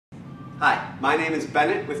my name is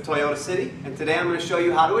Bennett with Toyota City, and today I'm going to show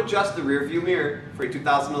you how to adjust the rear view mirror for a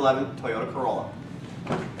 2011 Toyota Corolla.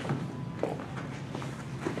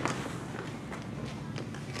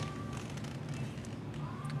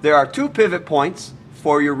 There are two pivot points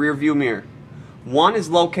for your rear view mirror. One is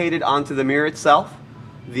located onto the mirror itself.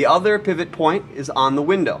 The other pivot point is on the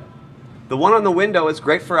window. The one on the window is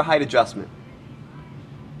great for a height adjustment.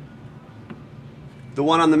 The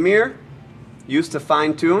one on the mirror, used to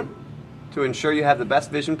fine-tune to ensure you have the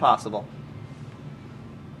best vision possible.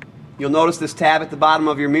 You'll notice this tab at the bottom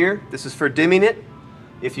of your mirror. This is for dimming it.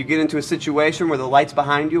 If you get into a situation where the lights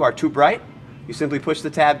behind you are too bright, you simply push the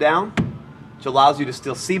tab down, which allows you to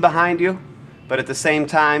still see behind you, but at the same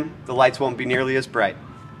time, the lights won't be nearly as bright.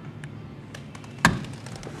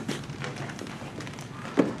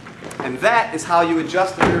 And that is how you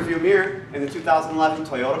adjust the rear view mirror in the 2011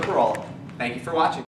 Toyota Corolla. Thank you for watching.